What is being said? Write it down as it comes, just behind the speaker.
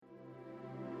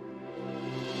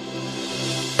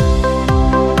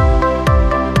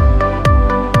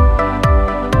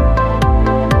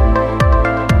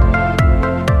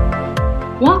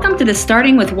to the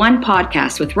Starting With One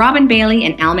podcast with Robin Bailey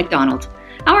and Al McDonald.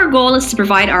 Our goal is to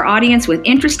provide our audience with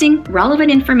interesting, relevant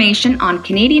information on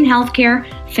Canadian healthcare,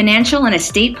 financial and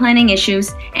estate planning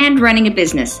issues, and running a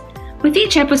business. With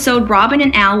each episode, Robin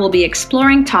and Al will be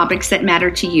exploring topics that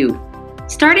matter to you.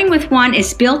 Starting With One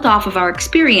is built off of our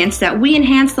experience that we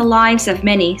enhance the lives of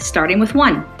many starting with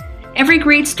one. Every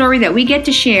great story that we get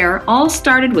to share all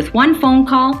started with one phone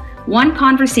call, one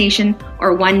conversation,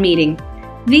 or one meeting.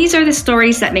 These are the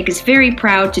stories that make us very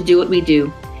proud to do what we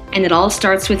do, and it all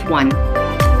starts with one.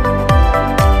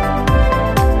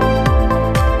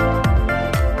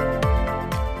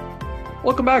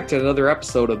 Welcome back to another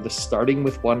episode of the Starting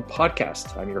With One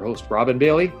podcast. I'm your host, Robin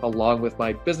Bailey, along with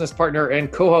my business partner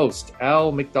and co-host,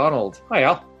 Al McDonald. Hi,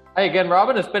 Al. Hi again,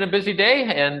 Robin. It's been a busy day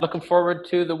and looking forward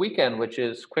to the weekend, which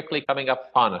is quickly coming up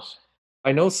upon us.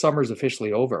 I know summer's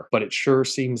officially over, but it sure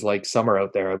seems like summer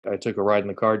out there. I took a ride in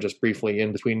the car just briefly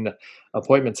in between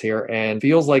appointments here and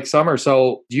feels like summer.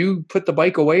 So do you put the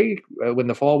bike away when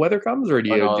the fall weather comes, or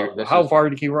how far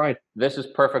do you ride? This is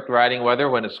perfect riding weather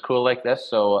when it's cool like this.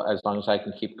 So as long as I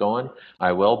can keep going,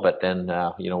 I will. But then,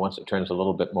 once it turns a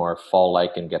little bit more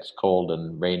fall-like and gets cold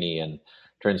and rainy and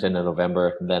turns into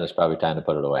November, then it's probably time to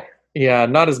put it away. Yeah,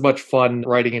 not as much fun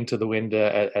riding into the wind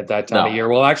at that time of year.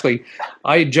 Well, actually,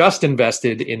 I just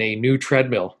invested in a new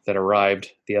treadmill that arrived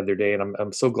the other day, and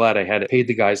I'm so glad I had paid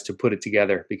the guys to put it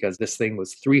together because this thing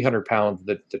was 300 pounds,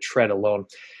 the tread alone.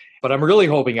 But I'm really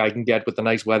hoping I can get, with the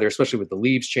nice weather, especially with the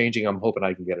leaves changing, I'm hoping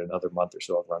I can get another month or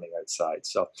so of running outside.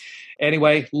 So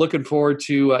anyway, looking forward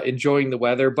to enjoying the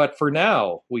weather. But for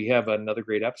now, we have another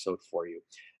great episode for you.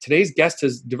 Today's guest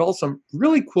has developed some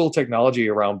really cool technology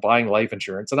around buying life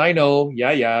insurance. And I know,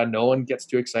 no one gets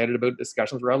too excited about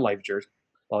discussions around life insurance.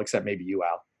 Well, except maybe you,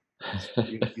 Al.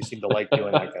 You seem to like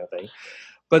doing that kind of thing.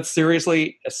 But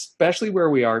seriously, especially where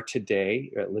we are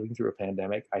today, living through a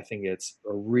pandemic, I think it's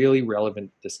a really relevant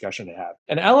discussion to have.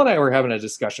 And Al and I were having a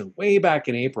discussion way back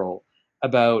in April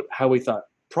about how we thought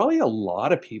probably a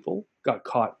lot of people got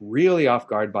caught really off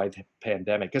guard by the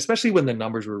pandemic, especially when the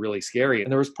numbers were really scary.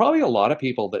 And there was probably a lot of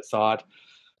people that thought,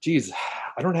 geez,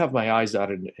 I don't have my I's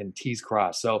dotted and T's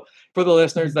crossed. So for the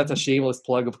listeners, that's a shameless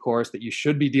plug, of course, that you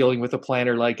should be dealing with a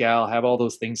planner like Al, have all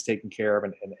those things taken care of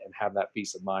and have that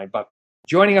peace of mind. But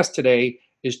joining us today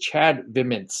is Chad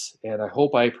Vimintz, and I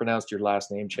hope I pronounced your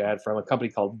last name, Chad, from a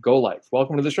company called GoLife.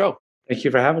 Welcome to the show. Thank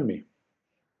you for having me.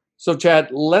 So, Chad,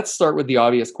 let's start with the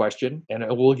obvious question, and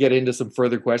we'll get into some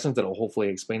further questions that will hopefully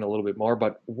explain a little bit more.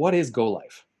 But what is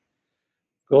GoLife?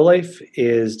 GoLife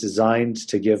is designed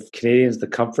to give Canadians the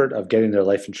comfort of getting their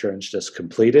life insurance just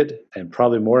completed, and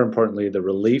probably more importantly, the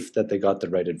relief that they got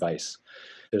the right advice.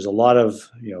 There's a lot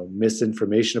of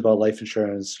misinformation about life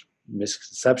insurance,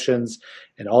 misconceptions,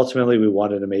 and ultimately we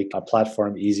wanted to make a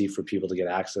platform easy for people to get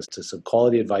access to some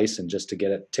quality advice and just to get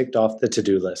it ticked off the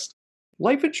to-do list.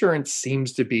 Life insurance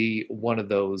seems to be one of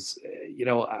those,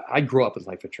 I grew up with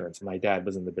life insurance. My dad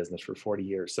was in the business for 40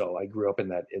 years, so I grew up in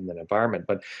that environment.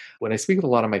 But when I speak with a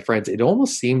lot of my friends, it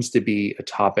almost seems to be a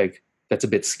topic that's a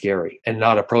bit scary and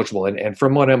not approachable. And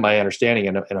from what my understanding,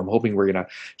 and I'm hoping we're going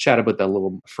to chat about that a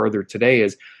little further today,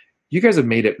 is you guys have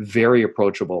made it very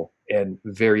approachable and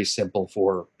very simple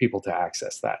for people to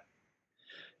access that.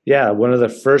 Yeah, one of the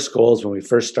first goals when we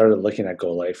first started looking at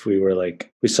GoLife,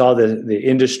 we saw the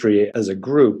industry as a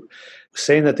group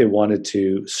saying that they wanted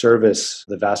to service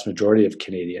the vast majority of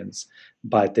Canadians,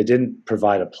 but they didn't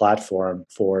provide a platform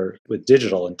with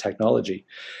digital and technology.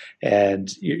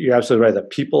 And you're absolutely right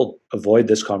that people avoid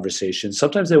this conversation.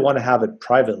 Sometimes they want to have it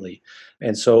privately.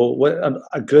 And so what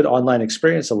a good online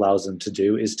experience allows them to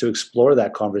do is to explore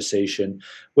that conversation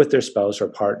with their spouse or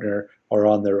partner or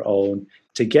on their own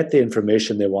to get the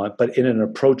information they want, but in an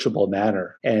approachable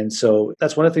manner. And so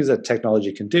that's one of the things that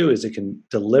technology can do is it can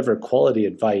deliver quality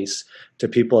advice to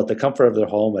people at the comfort of their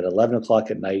home at 11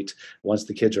 o'clock at night once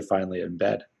the kids are finally in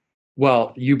bed.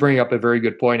 Well, you bring up a very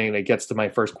good point, and it gets to my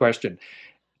first question.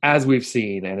 As we've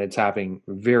seen, and it's happening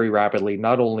very rapidly,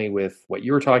 not only with what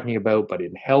you were talking about, but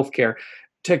in healthcare,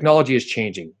 technology is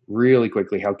changing really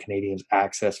quickly how Canadians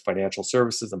access financial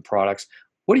services and products.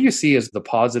 What do you see as the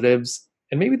positives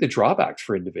and maybe the drawbacks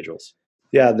for individuals?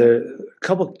 Yeah, there are a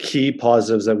couple key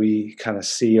positives that we kind of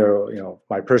see, or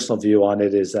my personal view on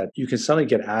it is that you can suddenly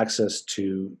get access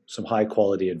to some high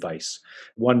quality advice.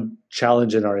 One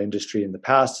challenge in our industry in the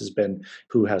past has been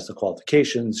who has the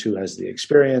qualifications, who has the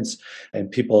experience, and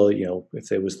people, if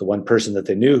there was the one person that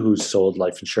they knew who sold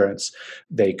life insurance,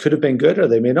 they could have been good or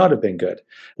they may not have been good.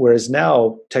 Whereas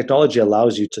now technology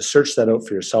allows you to search that out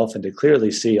for yourself and to clearly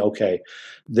see, okay,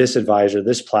 this advisor,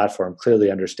 this platform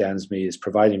clearly understands me, is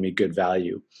providing me good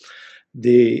value.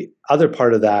 The other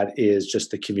part of that is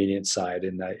just the convenience side.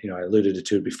 And I alluded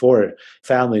to it before.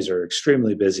 Families are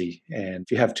extremely busy. And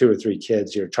if you have 2 or 3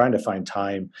 kids, you're trying to find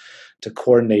time to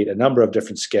coordinate a number of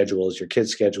different schedules, your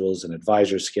kids' schedules, an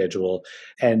advisor's schedule.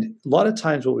 And a lot of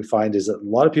times what we find is that a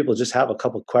lot of people just have a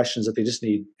couple of questions that they just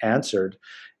need answered.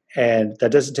 And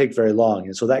that doesn't take very long.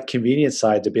 And so that convenience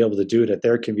side, to be able to do it at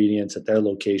their convenience, at their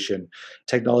location,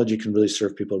 technology can really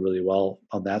serve people really well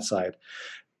on that side.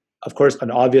 Of course, an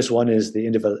obvious one is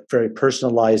the very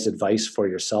personalized advice for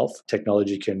yourself.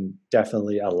 Technology can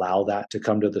definitely allow that to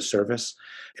come to the surface.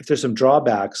 If there's some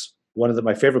drawbacks, one of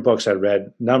my favorite books I read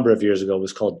a number of years ago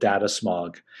was called Data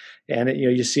Smog. And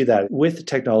you see that with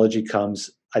technology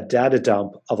comes a data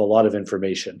dump of a lot of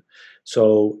information.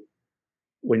 So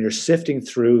when you're sifting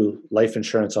through life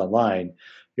insurance online,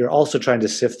 you're also trying to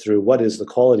sift through what is the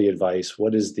quality advice,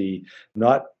 what is the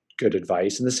not good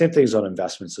advice, and the same things on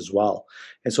investments as well.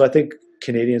 And so I think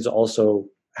Canadians also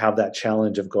have that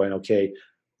challenge of going, okay,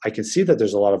 I can see that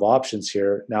there's a lot of options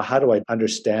here. Now, how do I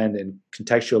understand and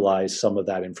contextualize some of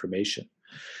that information?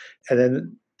 And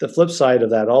then the flip side of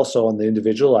that also on the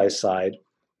individualized side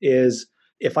is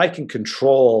if I can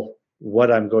control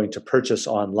what I'm going to purchase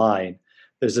online,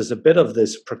 there's a bit of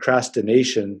this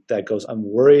procrastination that goes, I'm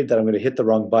worried that I'm going to hit the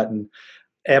wrong button.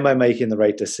 Am I making the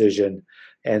right decision?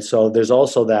 And so there's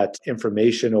also that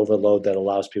information overload that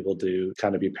allows people to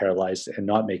kind of be paralyzed and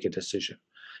not make a decision.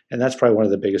 And that's probably one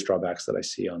of the biggest drawbacks that I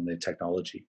see on the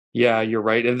technology. Yeah, you're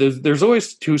right. And there's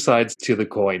always 2 sides to the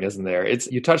coin, isn't there?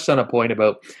 You touched on a point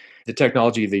about the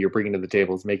technology that you're bringing to the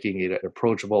table is making it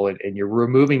approachable, and you're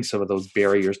removing some of those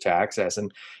barriers to access.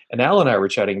 And Al and I were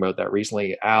chatting about that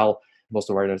recently. Al, most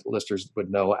of our listeners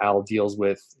would know, Al deals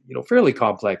with fairly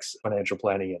complex financial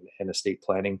planning and estate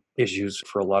planning issues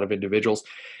for a lot of individuals.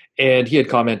 And he had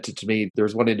commented to me, there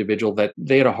was one individual that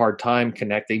they had a hard time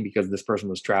connecting because this person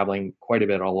was traveling quite a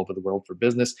bit all over the world for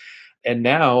business. And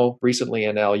now, recently,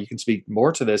 and Al, you can speak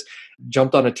more to this,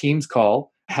 jumped on a Teams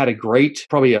call, had a great,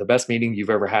 probably the best meeting you've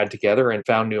ever had together, and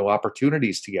found new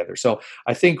opportunities together. So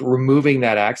I think removing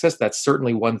that access, that's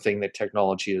certainly one thing that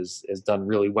technology has done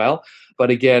really well.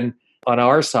 But again, on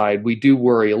our side, we do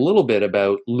worry a little bit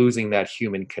about losing that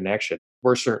human connection.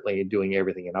 We're certainly doing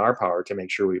everything in our power to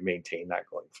make sure we maintain that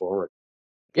going forward.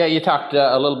 Yeah, you talked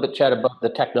a little bit, Chad, about the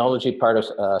technology part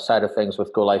of side of things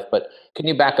with GoLife, but can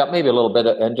you back up maybe a little bit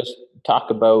and just talk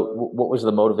about what was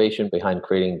the motivation behind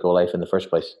creating GoLife in the first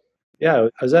place? Yeah,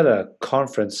 I was at a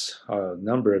conference a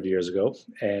number of years ago,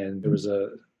 and there was a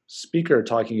speaker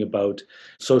talking about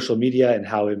social media and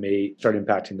how it may start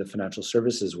impacting the financial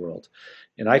services world.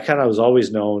 And I kind of was always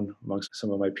known amongst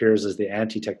some of my peers as the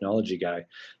anti-technology guy.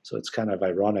 So it's kind of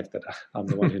ironic that I'm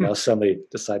the one who now suddenly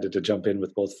decided to jump in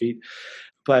with both feet.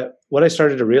 But what I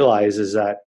started to realize is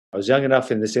that I was young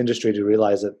enough in this industry to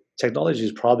realize that technology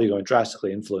is probably going to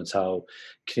drastically influence how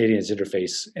Canadians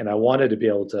interface. And I wanted to be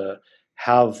able to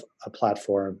have a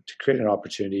platform to create an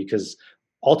opportunity, because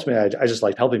ultimately, I just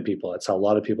like helping people. That's how a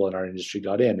lot of people in our industry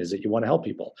got in, is that you want to help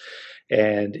people.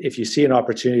 And if you see an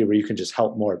opportunity where you can just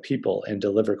help more people and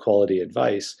deliver quality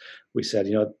advice, we said,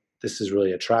 this is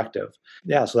really attractive.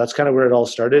 Yeah, so that's kind of where it all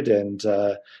started, and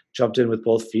jumped in with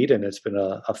both feet. And it's been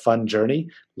a fun journey,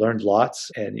 learned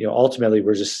lots. And ultimately,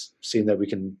 we're just seeing that we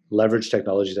can leverage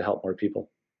technology to help more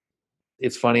people.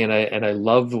 It's funny, and I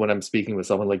love when I'm speaking with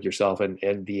someone like yourself, and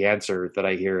the answer that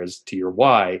I hear is to your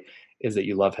why is that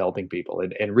you love helping people.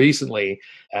 And recently,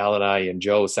 Al and I and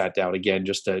Joe sat down again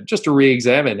just to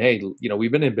re-examine, hey,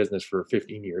 we've been in business for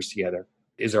 15 years together.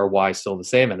 Is our why still the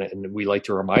same? And we like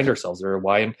to remind ourselves of our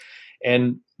why.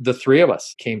 And the 3 of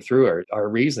us came through. Our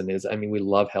reason is, we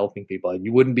love helping people.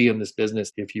 You wouldn't be in this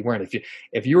business if you weren't.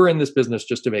 If you were in this business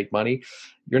just to make money,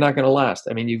 you're not going to last.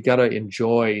 You've got to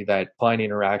enjoy that client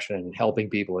interaction and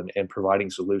helping people and providing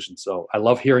solutions. So I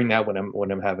love hearing that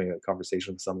when I'm having a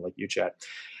conversation with someone like you, Chad.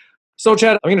 So,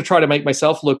 Chad, I'm going to try to make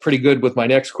myself look pretty good with my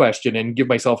next question and give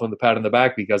myself the pat on the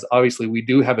back, because obviously we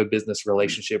do have a business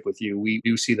relationship with you. We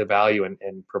do see the value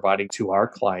in providing to our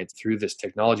clients through this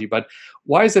technology. But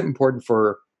why is it important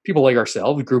for people like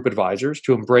ourselves, group advisors,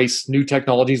 to embrace new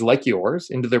technologies like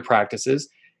yours into their practices?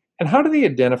 And how do they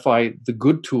identify the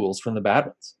good tools from the bad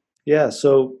ones? Yeah,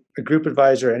 so a group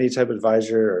advisor, any type of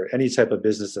advisor, or any type of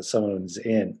business that someone's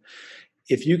in,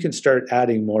 if you can start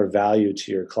adding more value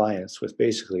to your clients with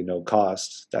basically no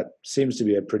cost, that seems to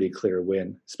be a pretty clear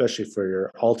win, especially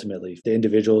for ultimately the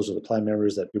individuals or the plan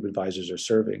members that group advisors are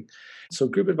serving. So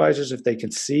group advisors, if they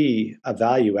can see a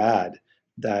value add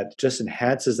that just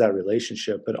enhances that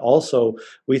relationship, but also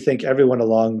we think everyone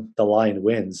along the line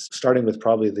wins, starting with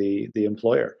probably the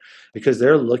employer, because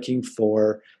they're looking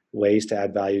for ways to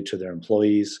add value to their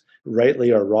employees.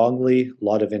 rightly or wrongly, a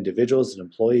lot of individuals and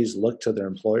employees look to their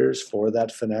employers for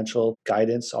that financial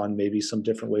guidance on maybe some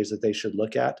different ways that they should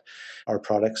look at our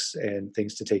products and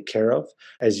things to take care of.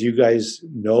 As you guys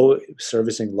know,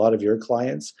 servicing a lot of your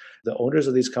clients, the owners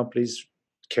of these companies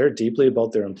care deeply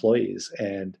about their employees.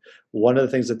 And one of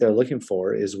the things that they're looking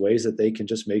for is ways that they can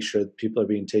just make sure that people are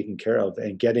being taken care of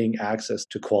and getting access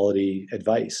to quality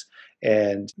advice.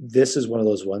 And this is one of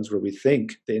those ones where we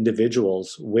think the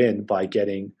individuals win by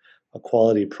getting a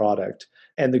quality product.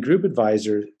 And the group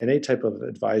advisor, any type of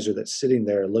advisor that's sitting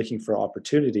there looking for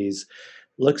opportunities,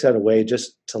 looks at a way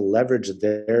just to leverage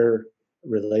their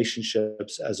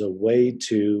relationships as a way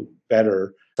to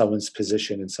better someone's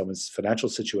position in someone's financial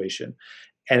situation.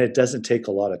 And it doesn't take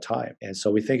a lot of time. And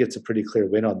so we think it's a pretty clear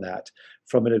win on that.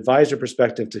 From an advisor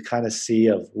perspective, to kind of see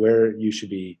of where you should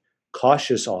be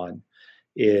cautious on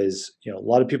is, a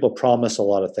lot of people promise a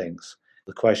lot of things.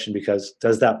 The question because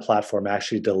does that platform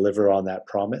actually deliver on that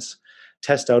promise?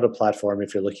 Test out a platform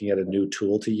if you're looking at a new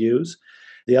tool to use.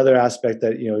 The other aspect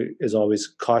that is always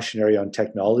cautionary on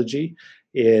technology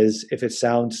is if it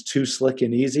sounds too slick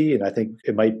and easy, and I think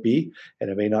it might be, and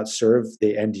it may not serve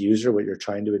the end user what you're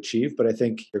trying to achieve. But I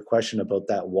think your question about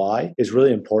that why is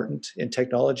really important in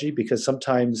technology, because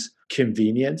sometimes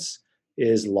convenience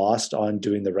is lost on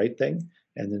doing the right thing.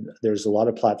 And then there's a lot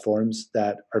of platforms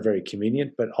that are very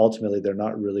convenient, but ultimately they're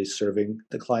not really serving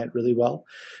the client really well.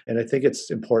 And I think it's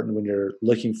important when you're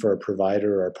looking for a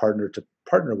provider or a partner to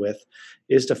partner with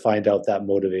is to find out that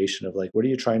motivation of like, what are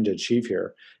you trying to achieve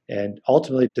here? And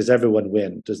ultimately, does everyone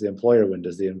win? Does the employer win?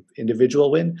 Does the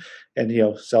individual win? And,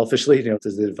 selfishly,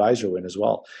 does the advisor win as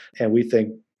well? And we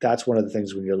think that's one of the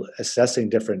things when you're assessing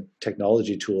different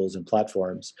technology tools and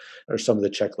platforms are some of the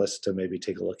checklists to maybe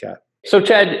take a look at. So,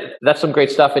 Chad, that's some great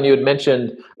stuff. And you had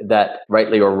mentioned that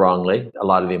rightly or wrongly, a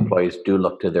lot of the employees do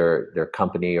look to their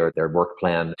company or their work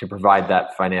plan to provide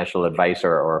that financial advice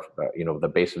or the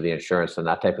base of the insurance and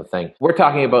that type of thing. We're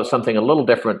talking about something a little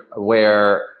different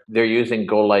where they're using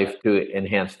GoLife to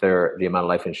enhance the amount of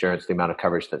life insurance, the amount of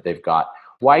coverage that they've got.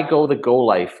 Why go the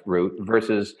GoLife route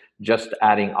versus just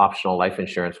adding optional life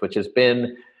insurance, which has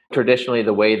been traditionally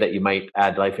the way that you might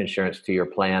add life insurance to your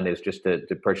plan is just to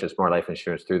purchase more life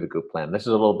insurance through the group plan? This is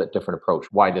a little bit different approach.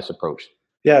 Why this approach?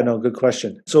 Yeah, no, good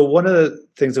question. So one of the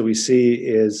things that we see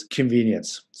is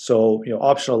convenience. So,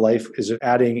 optional life is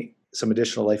adding some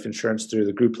additional life insurance through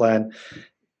the group plan.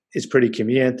 It's pretty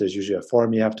convenient. There's usually a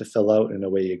form you have to fill out and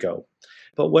away you go.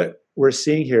 But what we're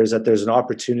seeing here is that there's an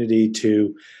opportunity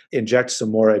to inject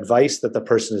some more advice that the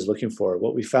person is looking for.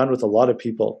 What we found with a lot of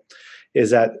people is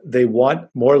that they want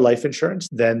more life insurance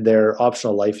than their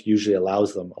optional life usually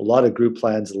allows them. A lot of group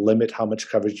plans limit how much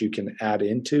coverage you can add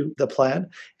into the plan.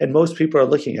 And most people are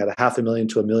looking at $500,000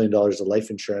 to $1 million of life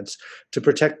insurance to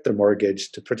protect their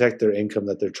mortgage, to protect their income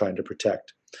that they're trying to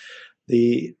protect.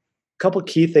 The couple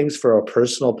key things for a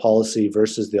personal policy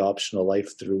versus the optional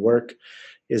life through work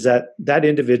is that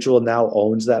individual now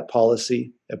owns that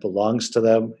policy. It belongs to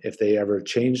them. If they ever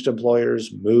changed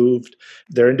employers, moved,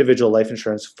 their individual life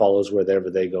insurance follows wherever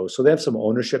they go. So they have some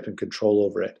ownership and control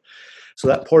over it. So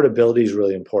that portability is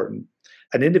really important.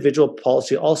 An individual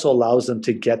policy also allows them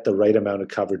to get the right amount of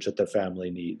coverage that their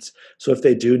family needs. So if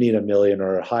they do need $1 million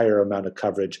or a higher amount of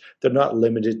coverage, they're not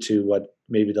limited to what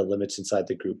maybe the limits inside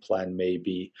the group plan may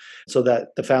be, so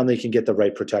that the family can get the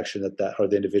right protection or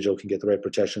the individual can get the right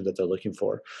protection that they're looking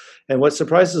for. And what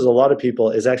surprises a lot of people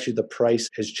is actually the price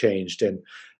has changed, and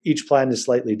each plan is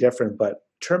slightly different, but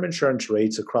term insurance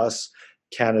rates across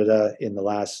Canada in the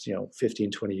last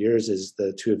 15, 20 years, as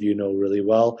the two of you know really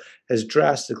well, has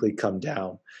drastically come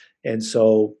down. And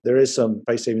so there is some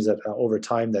price savings that over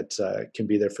time that can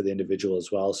be there for the individual as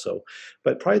well. So,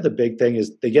 but probably the big thing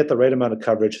is they get the right amount of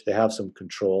coverage, they have some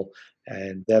control,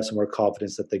 and they have some more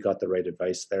confidence that they got the right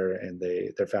advice there and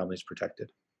their family's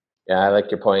protected. Yeah, I like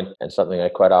your point. And something I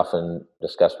quite often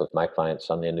discuss with my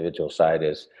clients on the individual side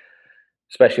is,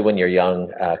 especially when you're young,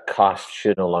 cost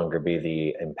should no longer be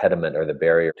the impediment or the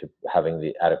barrier to having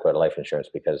the adequate life insurance,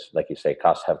 because, like you say,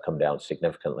 costs have come down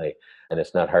significantly, and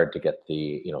it's not hard to get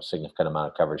the significant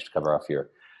amount of coverage to cover off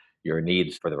your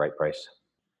needs for the right price.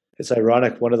 It's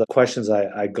ironic. One of the questions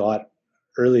I got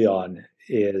early on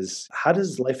is, how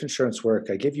does life insurance work?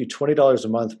 I give you $20 a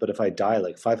month, but if I die,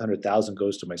 like $500,000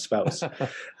 goes to my spouse.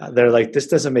 They're like, this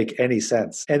doesn't make any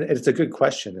sense. And it's a good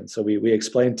question. And so we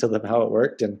explained to them how it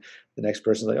worked, and the next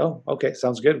person's like, oh, okay,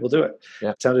 sounds good. We'll do it. Yeah.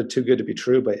 It sounded too good to be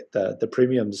true, but the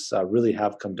premiums really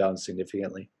have come down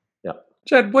significantly. Yeah.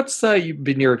 Chad, what's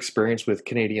been your experience with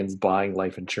Canadians buying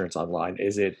life insurance online?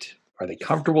 Are they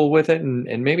comfortable with it?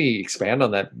 And maybe expand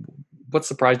on that. What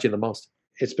surprised you the most?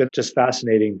 It's been just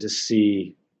fascinating to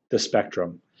see the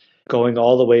spectrum. going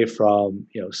all the way from,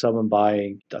 someone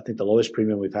buying, I think the lowest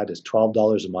premium we've had is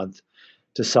 $12 a month,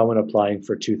 to someone applying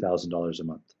for $2,000 a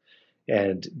month.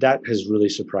 And that has really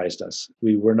surprised us.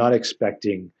 We were not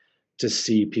expecting to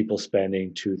see people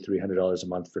spending $200-$300 a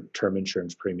month for term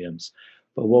insurance premiums.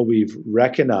 But what we've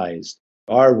recognized,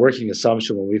 our working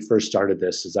assumption when we first started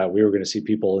this, is that we were going to see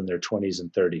people in their 20s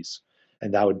and 30s.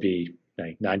 And that would be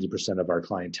like 90% of our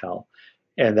clientele.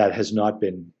 And that has not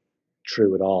been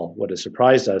true at all. What has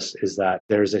surprised us is that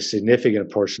there's a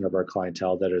significant portion of our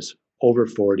clientele that is over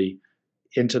 40,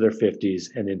 into their 50s,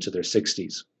 and into their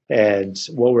 60s. And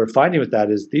what we're finding with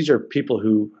that is these are people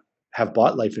who have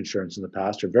bought life insurance in the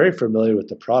past, are very familiar with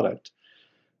the product,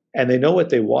 and they know what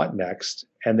they want next,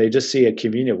 and they just see a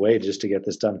convenient way just to get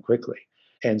this done quickly.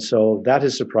 And so that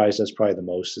has surprised us probably the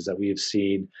most, is that we have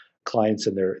seen clients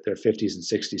in their 50s and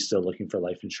 60s still looking for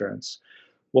life insurance.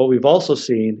 What we've also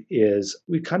seen is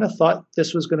we kind of thought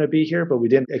this was going to be here, but we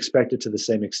didn't expect it to the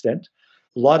same extent.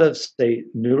 A lot of, say,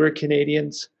 newer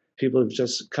Canadians, people who've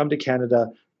just come to Canada,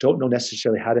 don't know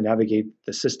necessarily how to navigate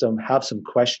the system, have some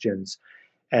questions,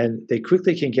 and they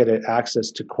quickly can get access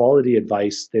to quality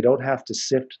advice. They don't have to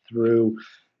sift through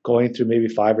going through maybe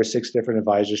 5 or 6 different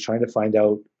advisors trying to find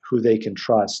out who they can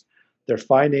trust. They're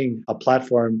finding a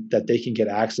platform that they can get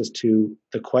access to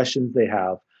the questions they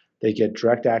have. They get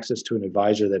direct access to an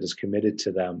advisor that is committed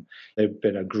to them. They've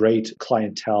been a great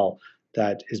clientele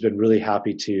that has been really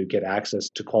happy to get access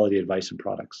to quality advice and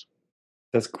products.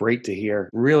 That's great to hear.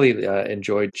 Really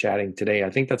enjoyed chatting today. I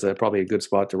think that's probably a good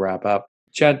spot to wrap up.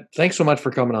 Chad, thanks so much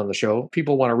for coming on the show.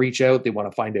 People want to reach out. They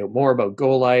want to find out more about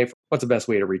GoLife. What's the best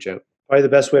way to reach out? Probably the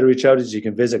best way to reach out is you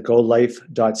can visit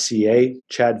golife.ca,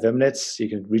 Chad Vimnitz. You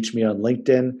can reach me on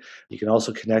LinkedIn. You can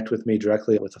also connect with me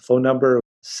directly with a phone number,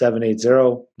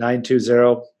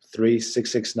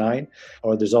 780-920-3669.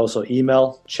 Or there's also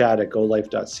email,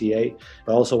 chad@golife.ca.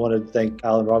 I also want to thank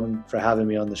Al and Robin for having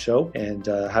me on the show and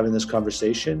having this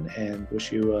conversation, and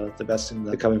wish you the best in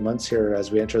the coming months here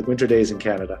as we enter the winter days in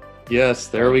Canada. Yes,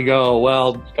 there we go.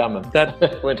 Well, it's coming.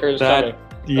 Winter is coming.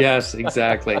 Yes,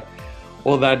 exactly.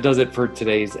 Well, that does it for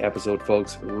today's episode,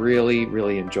 folks. Really,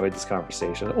 really enjoyed this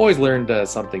conversation. Always learned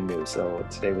something new, so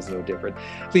today was no different.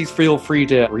 Please feel free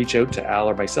to reach out to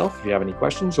Al or myself if you have any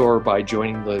questions, or by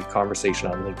joining the conversation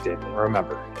on LinkedIn. And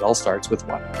remember, it all starts with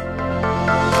one.